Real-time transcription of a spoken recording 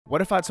What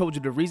if I told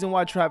you the reason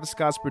why Travis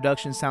Scott's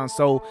production sounds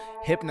so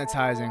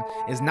hypnotizing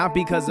is not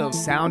because of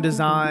sound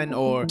design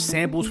or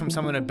samples from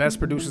some of the best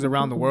producers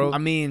around the world? I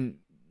mean,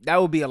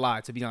 that would be a lie,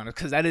 to be honest,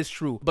 because that is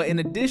true. But in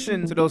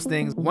addition to those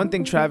things, one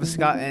thing Travis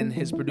Scott and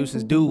his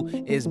producers do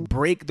is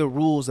break the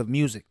rules of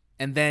music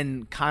and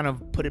then kind of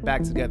put it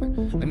back together.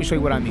 Let me show you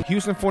what I mean.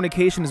 Houston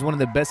Fornication is one of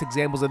the best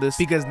examples of this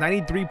because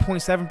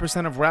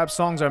 93.7% of rap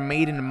songs are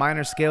made in the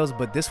minor scales,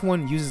 but this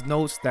one uses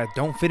notes that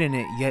don't fit in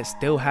it, yet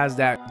still has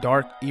that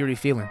dark, eerie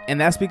feeling. And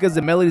that's because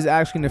the melody is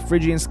actually in the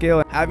Phrygian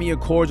scale. Having your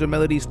chords or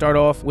melodies start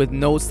off with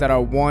notes that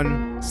are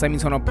one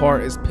semitone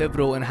apart is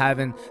pivotal in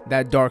having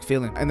that dark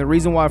feeling. And the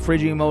reason why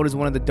Phrygian mode is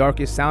one of the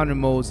darkest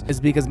sounding modes is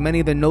because many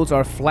of the notes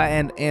are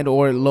flattened and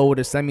or lowered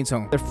a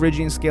semitone. The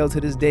Phrygian scale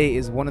to this day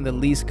is one of the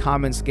least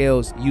common scales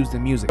used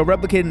in music. So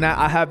replicating that,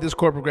 I have this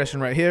chord progression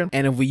right here,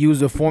 and if we use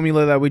the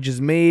formula that we just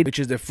made, which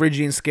is the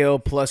Phrygian scale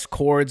plus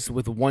chords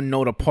with one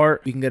note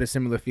apart, we can get a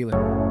similar feeling.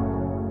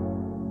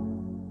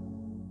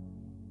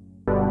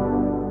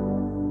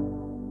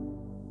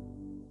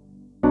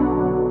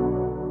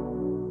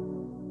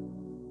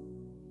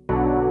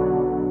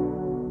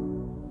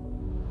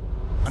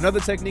 Another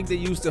technique they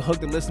use to hook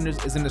the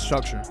listeners is in the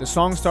structure. The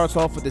song starts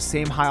off with the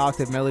same high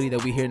octave melody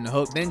that we hear in the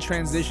hook, then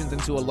transitions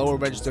into a lower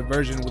register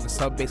version with a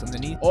sub bass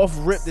underneath. Off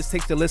rip, this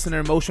takes the listener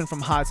emotion from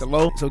high to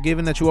low. So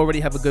given that you already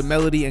have a good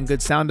melody and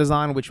good sound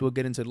design, which we'll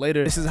get into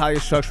later, this is how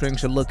your structuring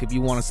should look if you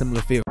want a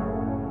similar feel.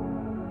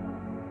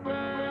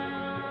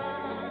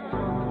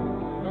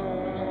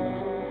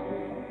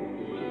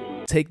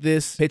 Take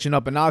this, pitching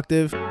up an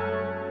octave,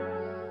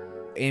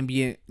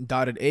 ambient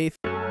dotted eighth.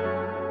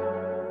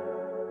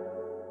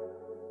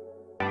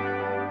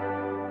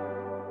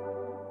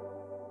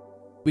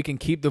 We can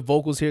keep the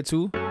vocals here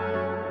too.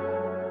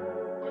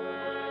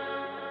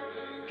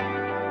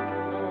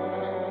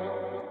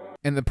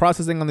 And the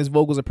processing on these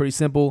vocals are pretty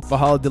simple.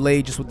 Valhalla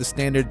delay just with the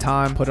standard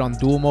time, put it on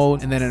dual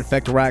mode, and then an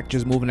effect rack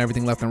just moving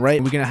everything left and right.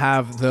 And we're gonna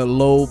have the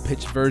low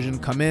pitch version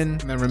come in.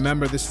 And then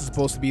remember, this is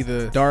supposed to be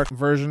the dark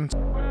version.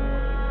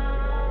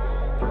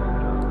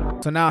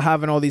 So now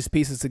having all these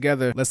pieces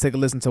together, let's take a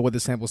listen to what the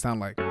samples sound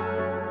like.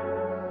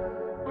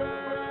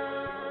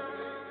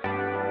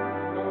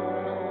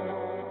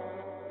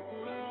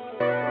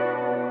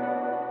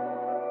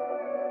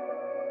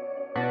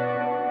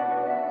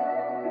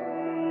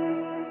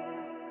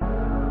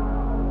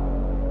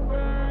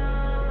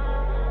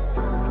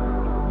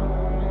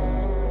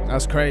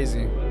 That's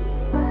crazy.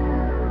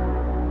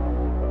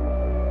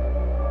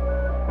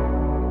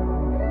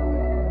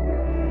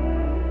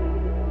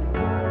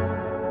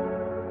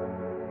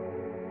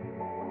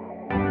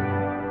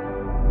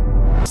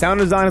 Sound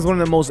design is one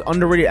of the most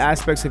underrated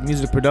aspects of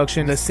music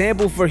production. The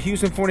sample for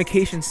Houston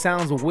Fornication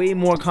sounds way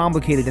more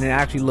complicated than it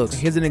actually looks.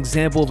 Here's an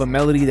example of a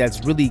melody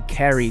that's really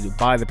carried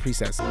by the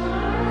presets.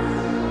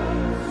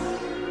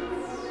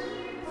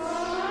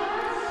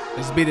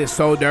 This beat is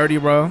so dirty,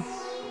 bro.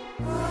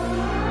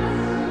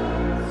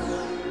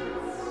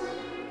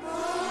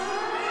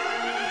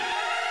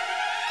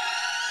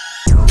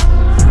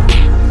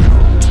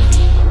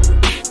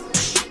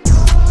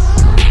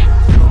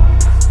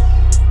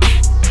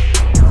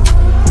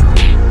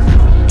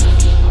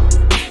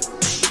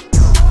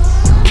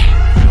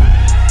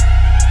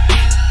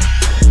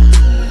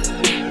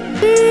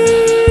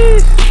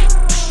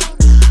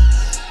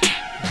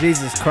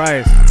 Jesus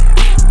Christ.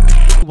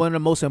 One of the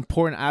most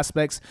important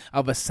aspects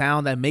of a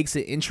sound that makes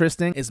it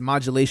interesting is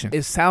modulation.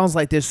 It sounds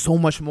like there's so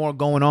much more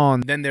going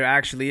on than there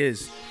actually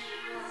is.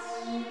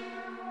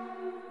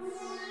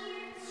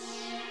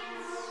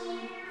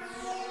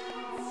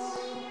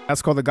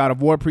 That's called the God of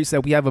War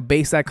preset. We have a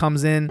bass that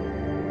comes in.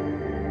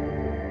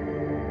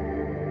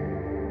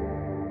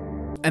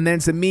 And then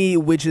to me,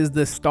 which is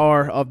the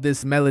star of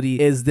this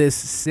melody, is this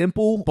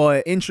simple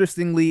but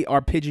interestingly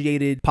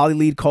arpeggiated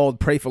polylead called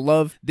Pray for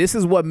Love. This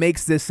is what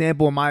makes this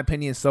sample, in my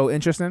opinion, so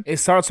interesting. It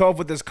starts off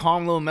with this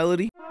calm little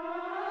melody,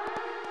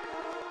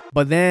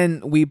 but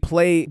then we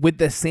play with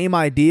the same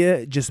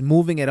idea, just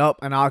moving it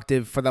up an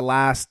octave for the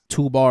last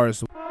 2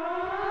 bars.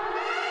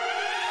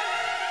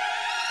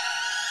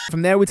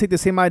 From there, we take the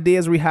same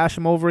ideas, rehash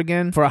them over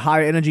again. For a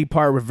higher energy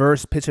part,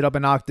 reverse, pitch it up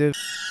an octave.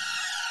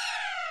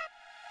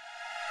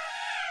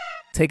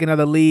 Take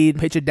another lead,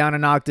 pitch it down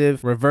an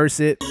octave, reverse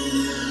it.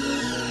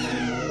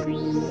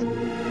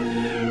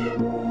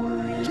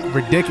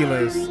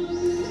 Ridiculous.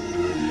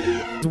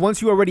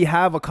 Once you already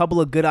have a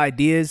couple of good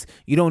ideas,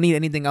 you don't need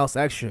anything else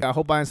extra. I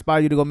hope I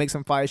inspired you to go make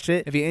some fire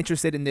shit. If you're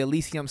interested in the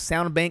Elysium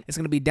sound bank, it's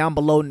going to be down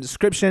below in the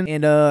description.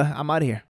 And I'm out of here.